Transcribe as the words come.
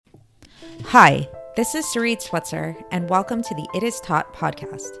Hi, this is Sarit Switzer, and welcome to the It Is Taught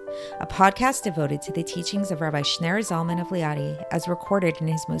podcast, a podcast devoted to the teachings of Rabbi Shneur Zalman of Liadi as recorded in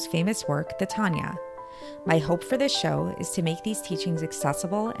his most famous work, the Tanya. My hope for this show is to make these teachings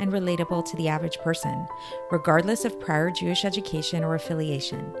accessible and relatable to the average person, regardless of prior Jewish education or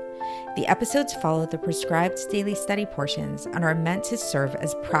affiliation. The episodes follow the prescribed daily study portions and are meant to serve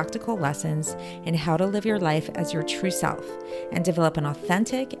as practical lessons in how to live your life as your true self and develop an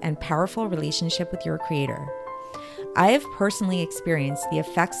authentic and powerful relationship with your Creator. I have personally experienced the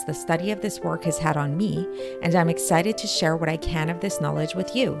effects the study of this work has had on me, and I'm excited to share what I can of this knowledge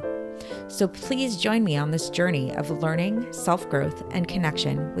with you. So please join me on this journey of learning, self-growth, and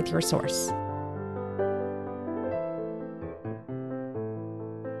connection with your source.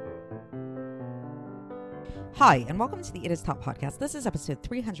 Hi, and welcome to the It Is Taught podcast. This is episode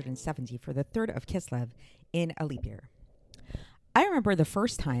 370 for the 3rd of Kislev in a leap year. I remember the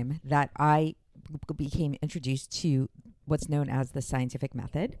first time that I became introduced to what's known as the scientific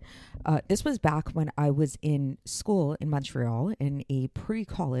method. This was back when I was in school in Montreal in a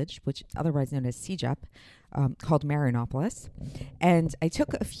pre-college, which is otherwise known as CEGEP, called Marinopolis. And I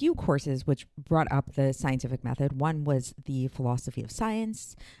took a few courses which brought up the scientific method. One was the philosophy of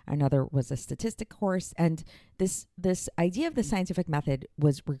science. Another was a statistic course. And this idea of the scientific method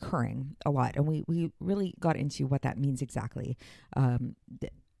was recurring a lot. And we really got into what that means exactly.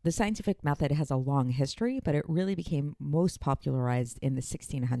 The scientific method has a long history, but it really became most popularized in the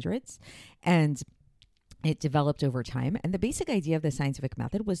 1600s, and it developed over time. And the basic idea of the scientific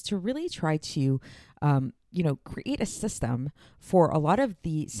method was to really try to, create a system for a lot of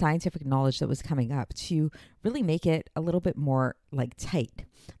the scientific knowledge that was coming up to really make it a little bit more like tight.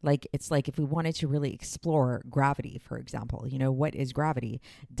 Like it's like if we wanted to really explore gravity, for example, what is gravity?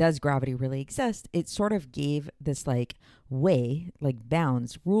 Does gravity really exist? It sort of gave this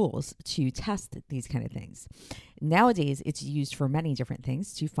bounds, rules to test these kind of things. Nowadays, it's used for many different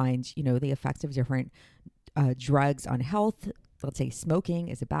things to find, the effects of different drugs on health. Let's say smoking,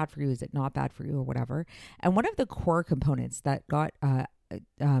 is it bad for you? Is it not bad for you, or whatever? And one of the core components that got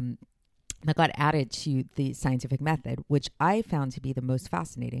added to the scientific method, which I found to be the most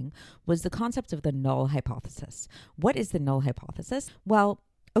fascinating, was the concept of the null hypothesis. What is the null hypothesis? Well,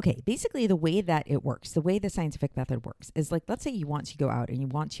 okay, basically the way that it works, the way the scientific method works is like, let's say you want to go out and you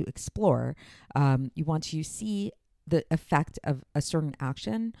want to explore, you want to see the effect of a certain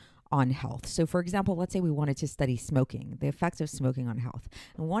action on health. So for example, let's say we wanted to study smoking, the effects of smoking on health,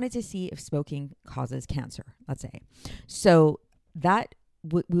 and wanted to see if smoking causes cancer, let's say. So that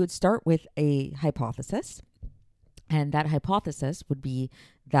we would start with a hypothesis, and that hypothesis would be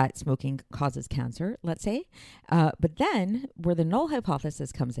that smoking causes cancer, let's say. But then where the null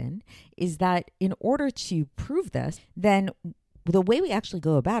hypothesis comes in is that in order to prove this, then the way we actually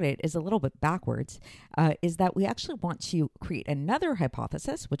go about it is a little bit backwards, is that we actually want to create another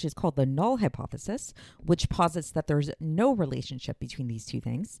hypothesis, which is called the null hypothesis, which posits that there's no relationship between these two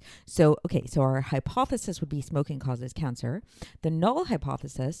things. So our hypothesis would be smoking causes cancer. The null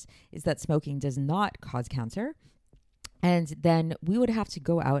hypothesis is that smoking does not cause cancer. And then we would have to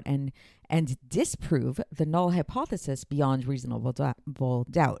go out and disprove the null hypothesis beyond reasonable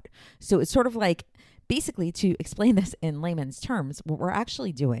doubt. So it's sort of like, basically, to explain this in layman's terms, what we're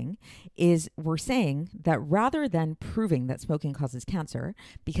actually doing is we're saying that rather than proving that smoking causes cancer,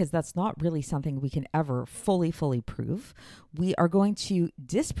 because that's not really something we can ever fully prove, we are going to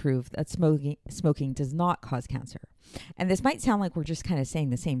disprove that smoking does not cause cancer. And this might sound like we're just kind of saying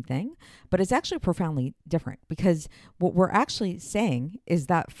the same thing, but it's actually profoundly different, because what we're actually saying is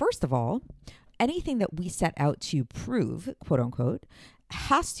that, first of all, anything that we set out to prove, quote unquote,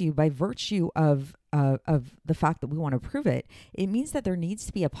 has to, by virtue of the fact that we want to prove it, it means that there needs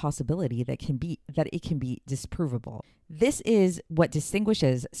to be a possibility that it can be disprovable. This is what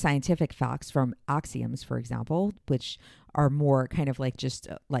distinguishes scientific facts from axioms, for example, which are more kind of like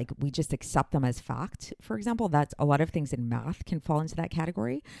we just accept them as fact. For example, that's a lot of things in math can fall into that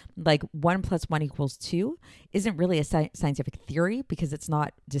category. Like 1 + 1 = 2 isn't really a scientific theory because it's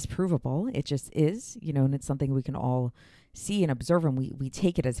not disprovable. It just is, and it's something we can all see and observe, and we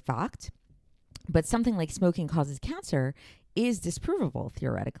take it as fact. But something like smoking causes cancer is disprovable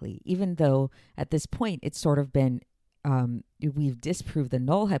theoretically, even though at this point it's sort of been, we've disproved the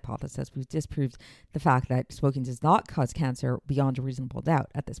null hypothesis. We've disproved the fact that smoking does not cause cancer beyond a reasonable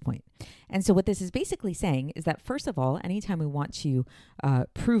doubt at this point. And so what this is basically saying is that, first of all, anytime we want to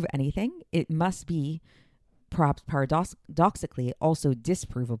prove anything, it must be perhaps paradoxically also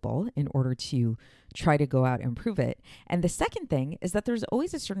disprovable in order to try to go out and prove it. And the second thing is that there's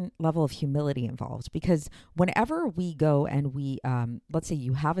always a certain level of humility involved, because whenever we go and we, let's say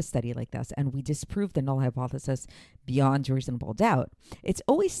you have a study like this and we disprove the null hypothesis beyond reasonable doubt, it's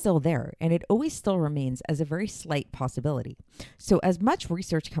always still there and it always still remains as a very slight possibility. So as much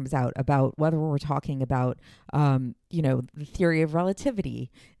research comes out about whether we're talking about, the theory of relativity,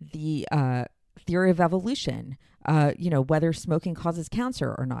 the theory of evolution, whether smoking causes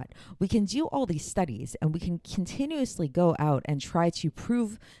cancer or not. We can do all these studies and we can continuously go out and try to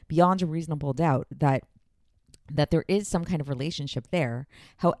prove beyond a reasonable doubt that there is some kind of relationship there.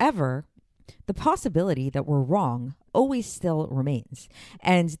 However, the possibility that we're wrong always still remains.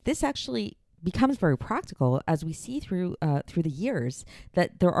 And this actually becomes very practical as we see through the years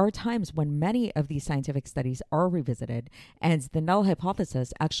that there are times when many of these scientific studies are revisited and the null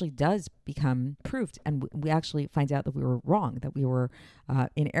hypothesis actually does become proved, and we actually find out that we were wrong, that we were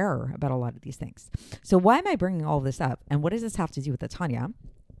in error about a lot of these things. So why am I bringing all this up, and what does this have to do with the Tanya?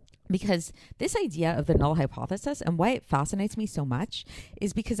 Because this idea of the null hypothesis and why it fascinates me so much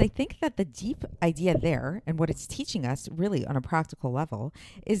is because I think that the deep idea there and what it's teaching us really on a practical level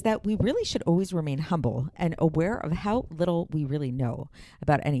is that we really should always remain humble and aware of how little we really know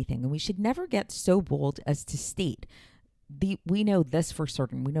about anything. And we should never get so bold as to state we know this for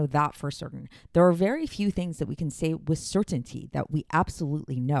certain, we know that for certain. There are very few things that we can say with certainty that we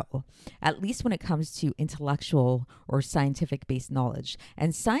absolutely know, at least when it comes to intellectual or scientific based knowledge.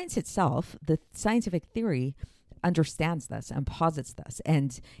 And science itself, the scientific theory, understands this and posits this.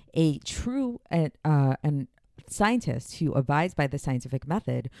 And a true and scientist who abides by the scientific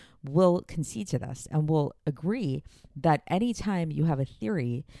method will concede to this and will agree that anytime you have a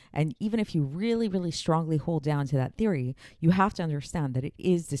theory, and even if you really, really strongly hold down to that theory, you have to understand that it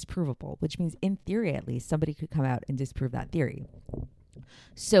is disprovable, which means in theory, at least, somebody could come out and disprove that theory.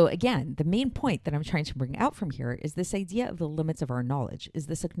 So again, the main point that I'm trying to bring out from here is this idea of the limits of our knowledge, is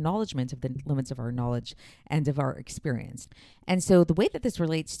this acknowledgement of the limits of our knowledge and of our experience. And so the way that this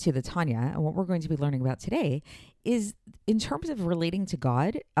relates to the Tanya and what we're going to be learning about today is in terms of relating to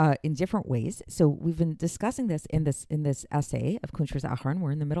God in different ways. So we've been discussing this in this essay of Kuntres Achron.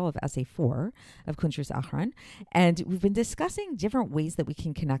 We're in the middle of essay 4 of Kuntres Achron, and we've been discussing different ways that we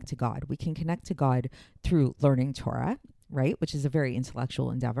can connect to God. We can connect to God through learning Torah, right? Which is a very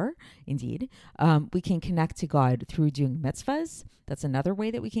intellectual endeavor, indeed. We can connect to God through doing mitzvahs. That's another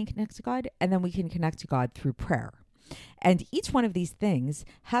way that we can connect to God. And then we can connect to God through prayer. And each one of these things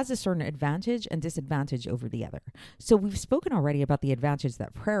has a certain advantage and disadvantage over the other. So we've spoken already about the advantage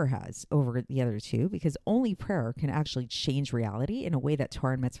that prayer has over the other two, because only prayer can actually change reality in a way that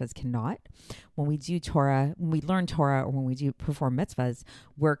Torah and mitzvahs cannot. When we do Torah, when we learn Torah, or when we do perform mitzvahs,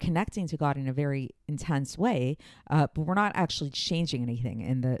 we're connecting to God in a very intense way, but we're not actually changing anything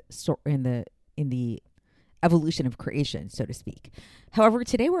in the evolution of creation, so to speak. However,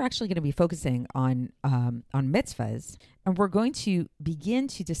 today we're actually going to be focusing on mitzvahs, and we're going to begin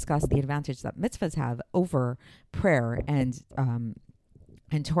to discuss the advantage that mitzvahs have over prayer and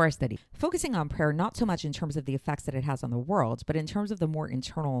Torah study. Focusing on prayer, not so much in terms of the effects that it has on the world, but in terms of the more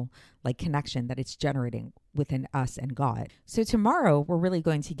internal connection that it's generating within us and God. So tomorrow we're really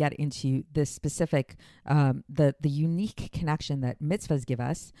going to get into this specific, the unique connection that mitzvahs give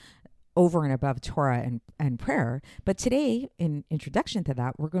us over and above Torah and prayer. But today, in introduction to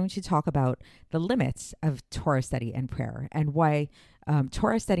that, we're going to talk about the limits of Torah study and prayer, and why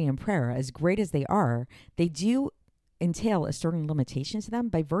Torah study and prayer, as great as they are, they do entail a certain limitation to them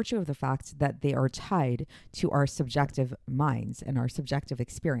by virtue of the fact that they are tied to our subjective minds and our subjective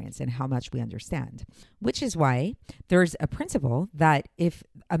experience and how much we understand. Which is why there's a principle that if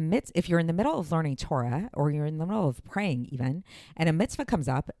you're in the middle of learning Torah, or you're in the middle of praying even, and a mitzvah comes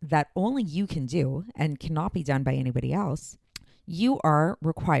up that only you can do and cannot be done by anybody else, you are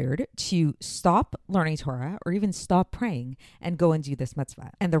required to stop learning Torah or even stop praying and go and do this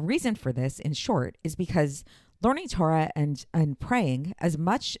mitzvah. And the reason for this, in short, is because learning Torah and praying, as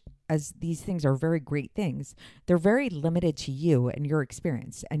much as these things are very great things, they're very limited to you and your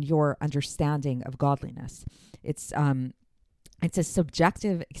experience and your understanding of godliness. It's a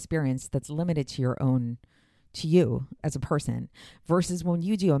subjective experience that's limited to you as a person, versus when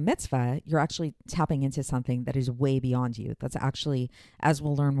you do a mitzvah, you're actually tapping into something that is way beyond you. That's actually, as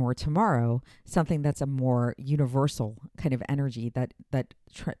we'll learn more tomorrow, something that's a more universal kind of energy that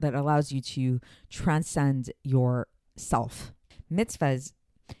allows you to transcend yourself. Mitzvahs,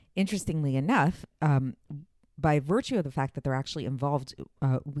 interestingly enough, by virtue of the fact that they're actually involved,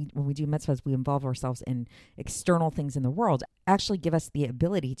 when we do mitzvahs, we involve ourselves in external things in the world, actually give us the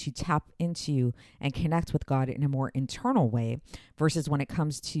ability to tap into and connect with God in a more internal way, versus when it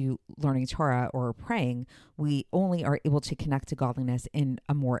comes to learning Torah or praying, we only are able to connect to godliness in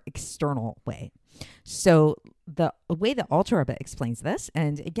a more external way. So the way that Alter Rebbe explains this,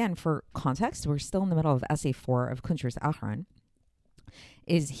 and again, for context, we're still in the middle of essay 4 of Kuntres Achron,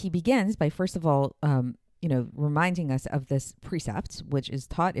 is he begins by, first of all, reminding us of this precept, which is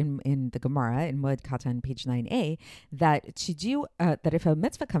taught in the Gemara in Moed Katan, page 9a, that that if a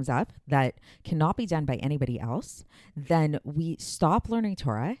mitzvah comes up that cannot be done by anybody else, then we stop learning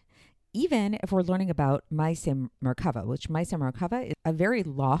Torah, even if we're learning about Ma'aseh Merkava, which Ma'aseh Merkava is a very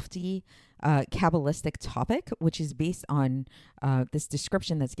lofty Kabbalistic topic, which is based on this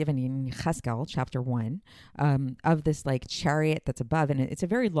description that's given in Cheskel, chapter 1, of this like chariot that's above, and it's a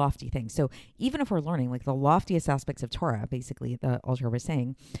very lofty thing. So even if we're learning like the loftiest aspects of Torah, basically, the Alter was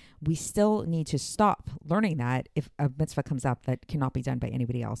saying, we still need to stop learning that if a mitzvah comes up that cannot be done by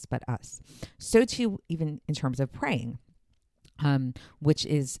anybody else but us. So too, even in terms of praying. Which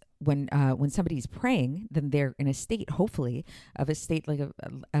is when somebody's praying, then they're in a state, hopefully, of a state like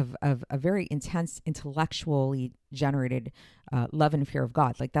of a very intense, intellectually generated love and fear of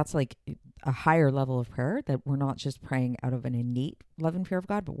God. Like that's like a higher level of prayer, that we're not just praying out of an innate love and fear of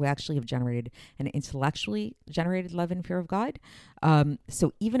God, but we actually have generated an intellectually generated love and fear of God.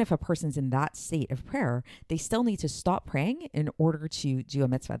 So even if a person's in that state of prayer, they still need to stop praying in order to do a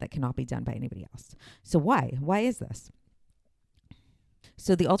mitzvah that cannot be done by anybody else. So why? Why is this?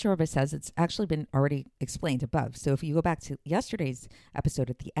 So the Alter Rebbe says it's actually been already explained above. So if you go back to yesterday's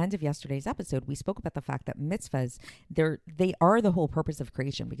episode, at the end of yesterday's episode, we spoke about the fact that mitzvahs, they are the whole purpose of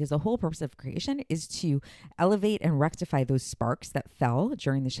creation, because the whole purpose of creation is to elevate and rectify those sparks that fell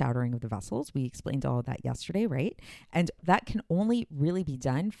during the shattering of the vessels. We explained all of that yesterday, right? And that can only really be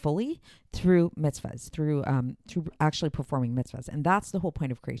done fully through mitzvahs, through actually performing mitzvahs. And that's the whole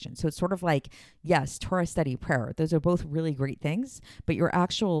point of creation. So it's sort of like, yes, Torah study, prayer, those are both really great things, but your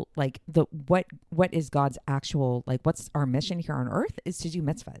actual, like, what is God's actual, like, what's our mission here on earth is to do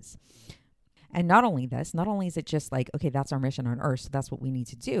mitzvahs. And not only is it just like, okay, that's our mission on earth, so that's what we need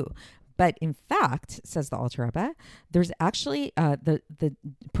to do. But in fact, says the Alter Rebbe, there's actually the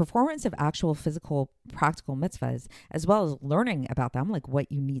performance of actual physical, practical mitzvahs, as well as learning about them, like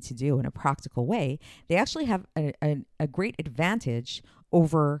what you need to do in a practical way. They actually have a great advantage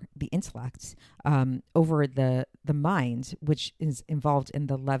over the intellect, over the mind, which is involved in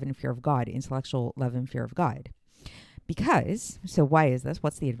the love and fear of God, intellectual love and fear of God. Because, so why is this?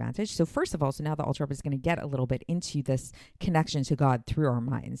 What's the advantage? So first of all, so now the Alter Rebbe is going to get a little bit into this connection to God through our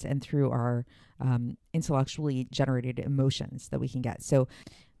minds and through our intellectually generated emotions that we can get. So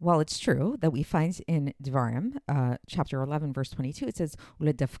while it's true that we find in Devarim, chapter 11, verse 22, it says,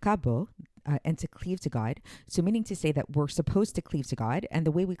 "Uledafka bo," and to cleave to God. So meaning to say that we're supposed to cleave to God. And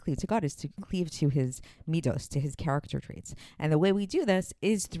the way we cleave to God is to cleave to his midos, to his character traits. And the way we do this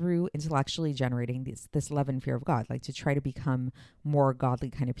is through intellectually generating this love and fear of God, like to try to become more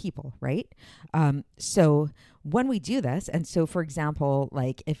godly kind of people, right? So when we do this, and so for example,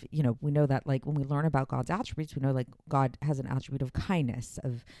 like if, we know that like when we learn about God's attributes, we know like God has an attribute of kindness,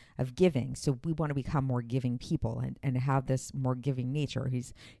 of giving. So we want to become more giving people and have this more giving nature.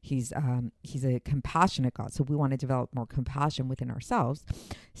 He's a compassionate God. So we want to develop more compassion within ourselves.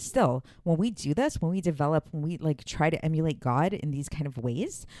 Still, when we do this, when we like try to emulate God in these kind of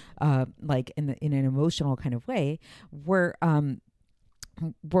ways, like in an emotional kind of way, we're not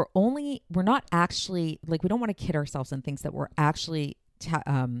actually, like, we don't want to kid ourselves and think that we're actually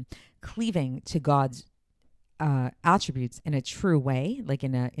cleaving to God's attributes in a true way, like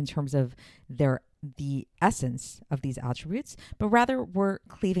in terms of the essence of these attributes, but rather we're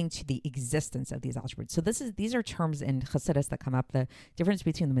cleaving to the existence of these attributes. So these are terms in Chassidus that come up, the difference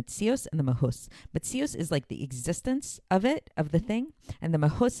between the Metzios and the Mahus. Metzios is like the existence of the thing, and the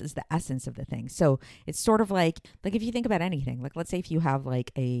Mahus is the essence of the thing. So it's sort of like if you think about anything, like let's say if you have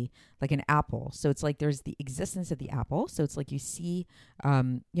like an apple. So it's like there's the existence of the apple. So it's like you see,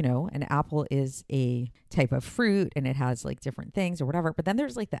 an apple is a type of fruit and it has like different things or whatever. But then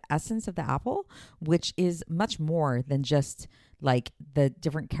there's like the essence of the apple, which is much more than just like the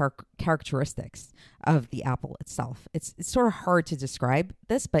different characteristics of the apple itself. It's sort of hard to describe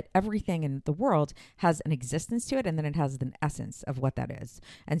this, but everything in the world has an existence to it, and then it has an essence of what that is.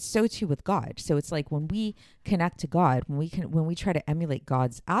 And so too with God. So it's like when we connect to God, when we try to emulate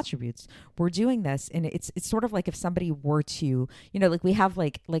God's attributes, we're doing this, and it's sort of like if somebody were to, like we have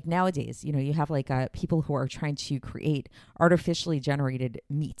like nowadays, you have like people who are trying to create artificially generated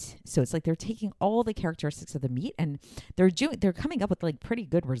meat. So it's like they're taking all the characteristics of the meat and they're coming up with like pretty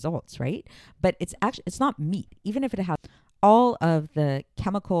good results, right? But it's not meat, even if it has all of the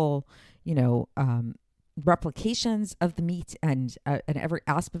chemical, replications of the meat and every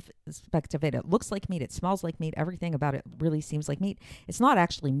aspect of it. It looks like meat. It smells like meat. Everything about it really seems like meat. It's not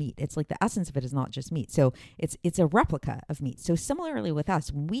actually meat. It's like the essence of it is not just meat. So it's a replica of meat. So similarly with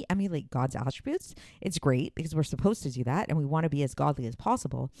us, when we emulate God's attributes, it's great because we're supposed to do that and we want to be as godly as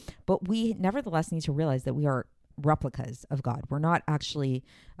possible. But we nevertheless need to realize that we are replicas of God. We're not actually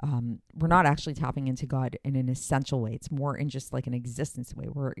tapping into God in an essential way. It's more in just like an existence way.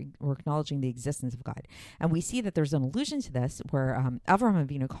 We're acknowledging the existence of God. And we see that there's an allusion to this where Avraham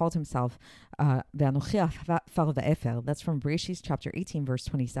Avinu called himself Ve'anochi Afar Ve'efer. That's from Bereshit chapter 18 verse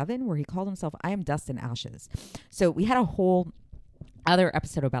 27, where he called himself, I am dust and ashes. So we had a whole other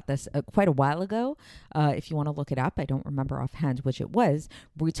episode about this quite a while ago. If you want to look it up, I don't remember offhand which it was.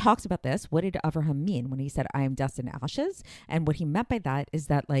 We talked about this. What did Avraham mean when he said, I am dust and ashes? And what he meant by that is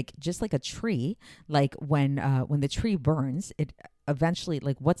that like, just like a tree, like when the tree burns, it eventually,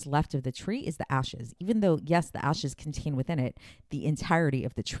 like what's left of the tree is the ashes. Even though, yes, the ashes contain within it the entirety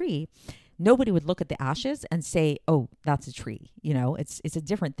of the tree, nobody would look at the ashes and say, oh, that's a tree. It's a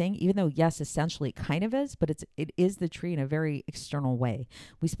different thing, even though, yes, essentially it kind of is, but it is the tree in a very external way.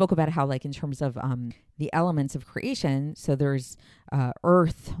 We spoke about how, like, in terms of the elements of creation, so there's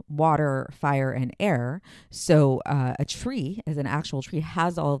earth, water, fire, and air. So a tree, as an actual tree,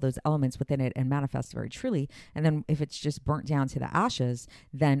 has all of those elements within it and manifests very truly. And then if it's just burnt down to the ashes,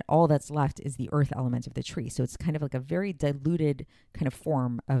 then all that's left is the earth element of the tree. So it's kind of like a very diluted kind of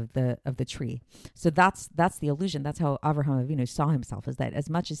form of the tree. So that's the illusion. That's how Avraham Avinu saw himself, is that as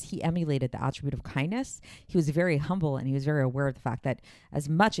much as he emulated the attribute of kindness, he was very humble and he was very aware of the fact that as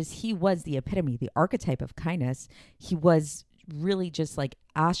much as he was the epitome, the archetype of kindness, he was really just like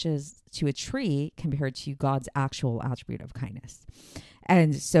ashes to a tree compared to God's actual attribute of kindness.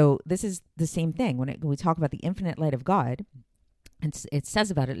 And so this is the same thing when we talk about the infinite light of God. It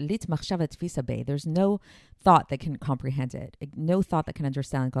says about it, lit machshavat tfisa bei. There's no thought that can comprehend it, no thought that can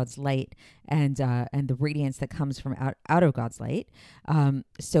understand God's light and the radiance that comes from out of God's light.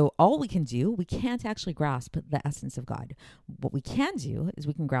 So all we can do, we can't actually grasp the essence of God. What we can do is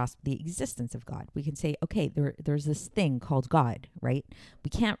we can grasp the existence of God. We can say, okay, there's this thing called God, right?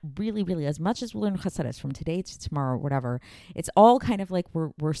 We can't really, as much as we learn Chassidus from today to tomorrow, whatever, it's all kind of like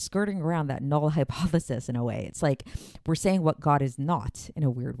we're skirting around that null hypothesis in a way. It's like we're saying what God is not in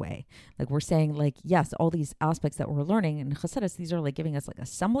a weird way. Like we're saying, like, yes, all these aspects that we're learning in Chassidus, these are like giving us like a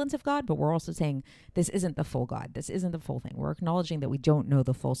semblance of God, but we're also saying this isn't the full God. This isn't the full thing. We're acknowledging that we don't know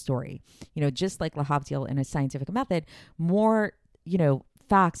the full story. Just like Lahavdil in a scientific method, more,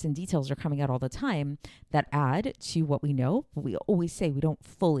 facts and details are coming out all the time that add to what we know, but we always say we don't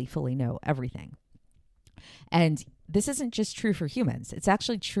fully know everything. And this isn't just true for humans. It's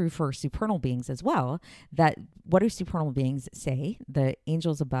actually true for supernal beings as well. That what do supernal beings say? The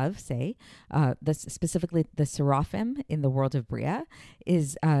angels above say, specifically the seraphim in the world of Bria,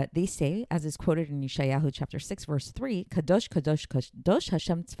 is they say, as is quoted in Yeshayahu chapter 6, verse 3, Kadosh, Kadosh, Kadosh,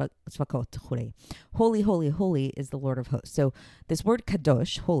 Hashem tzvakot chure. Holy, holy, holy is the Lord of hosts. So this word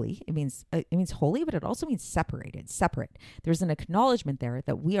Kadosh, holy, it means holy, but it also means separated, separate. There's an acknowledgement there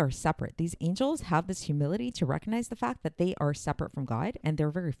that we are separate. These angels have this humility to recognize the fact that they are separate from God and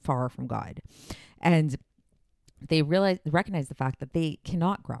they're very far from God. And they recognize the fact that they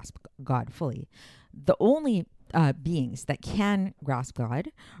cannot grasp God fully. The only beings that can grasp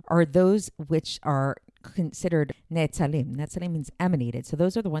God are those which are considered netzalim. Netzalim means emanated. So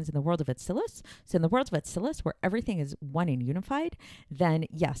those are the ones in the world of Atzilus. So in the world of Atzilus, where everything is one and unified, then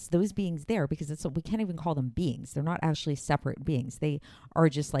yes, those beings there, because we can't even call them beings. They're not actually separate beings. They are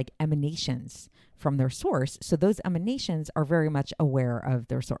just like emanations from their source. So those emanations are very much aware of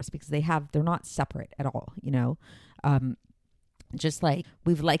their source because they're not separate at all, just like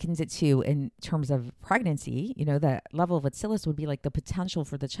we've likened it to in terms of pregnancy, the level of Atzilus would be like the potential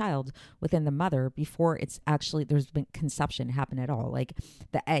for the child within the mother before it's actually, there's been conception happen at all, like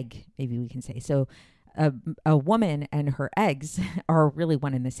the egg, maybe we can say. So a woman and her eggs are really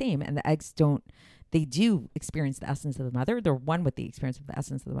one and the same, and the eggs they do experience the essence of the mother. They're one with the experience of the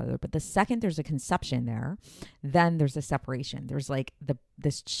essence of the mother. But the second there's a conception there, then there's a separation. There's like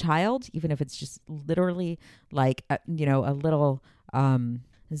this child, even if it's just literally like, a little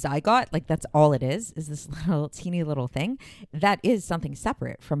zygote, like that's all it is this little teeny little thing. That is something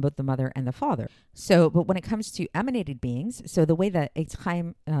separate from both the mother and the father. So, but when it comes to emanated beings, so the way that Eitz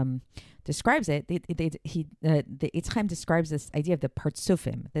Chaim describes it, the Eitz Chaim describes this idea of the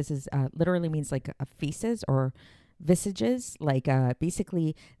partsufim. This is literally means like faces or visages. Like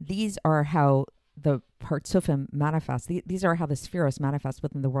basically, these are how the partsufim manifest. These are how the spheros manifest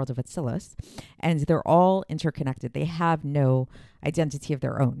within the world of Atzilus, and they're all interconnected. They have no identity of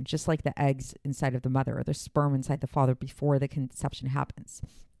their own, just like the eggs inside of the mother or the sperm inside the father before the conception happens.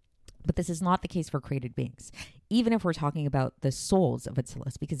 But this is not the case for created beings, even if we're talking about the souls of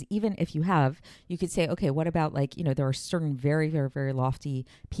Atzilus, because even if you could say, okay, what about there are certain very, very, very lofty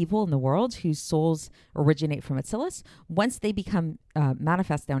people in the world whose souls originate from Atzilus once they become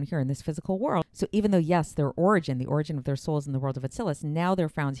manifest down here in this physical world. So even though, yes, the origin of their souls in the world of Atzilus, now they're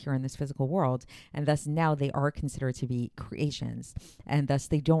found here in this physical world, and thus now they are considered to be creations, and thus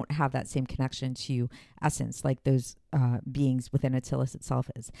they don't have that same connection to essence like those beings within Atzilus itself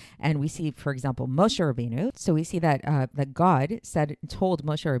is. And we see, for example, Moshe Rabbeinu. So we see that God told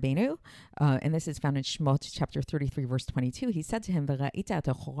Moshe Rabbeinu, and this is found in Shemot chapter 33, verse 22. He said to him,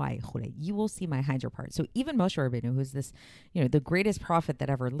 "You will see my hinder part." So even Moshe Rabbeinu, who's this, the greatest prophet that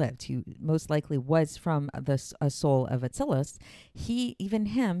ever lived, who most likely was from a soul of Atzilus, he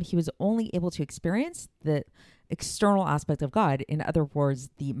was only able to experience the external aspect of God. In other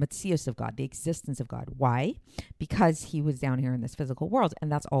words, the metzius of God, the existence of God. Why? Because he was down here in this physical world,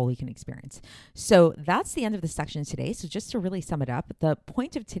 and that's all we can experience. So that's the end of the section today. So just to really sum it up, the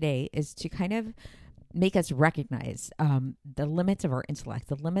point of today is to kind of make us recognize the limits of our intellect,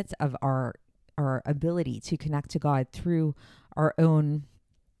 the limits of our ability to connect to God through our own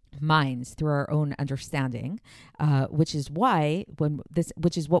minds, through our own understanding, which is what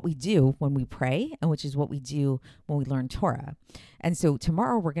we do when we pray, and which is what we do when we learn Torah. And so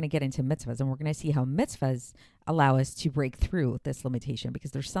tomorrow we're going to get into mitzvahs, and we're going to see how mitzvahs allow us to break through this limitation,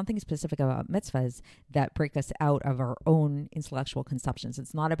 because there's something specific about mitzvahs that break us out of our own intellectual conceptions.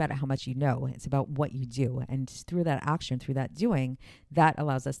 It's not about how much you know, it's about what you do. And through that action, through that doing, that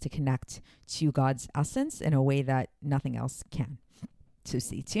allows us to connect to God's essence in a way that nothing else can. So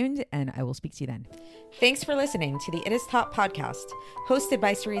stay tuned, and I will speak to you then. Thanks for listening to the It Is Taught podcast, hosted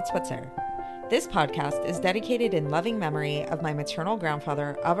by Sarit Switzer. This podcast is dedicated in loving memory of my maternal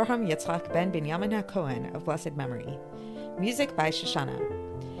grandfather, Avraham Yitzchak ben Binyamin HaKohen of blessed memory. Music by Shoshana.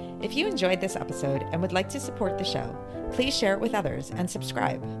 If you enjoyed this episode and would like to support the show, please share it with others and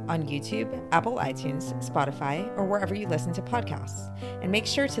subscribe on YouTube, Apple iTunes, Spotify, or wherever you listen to podcasts. And make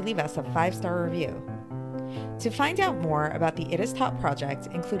sure to leave us a 5-star review. To find out more about the It Is Taught project,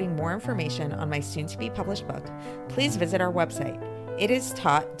 including more information on my soon-to-be published book, please visit our website,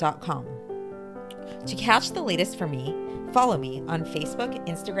 itistaught.com. To catch the latest from me, follow me on Facebook,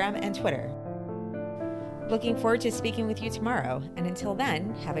 Instagram, and Twitter. Looking forward to speaking with you tomorrow, and until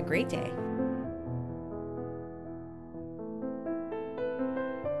then, have a great day.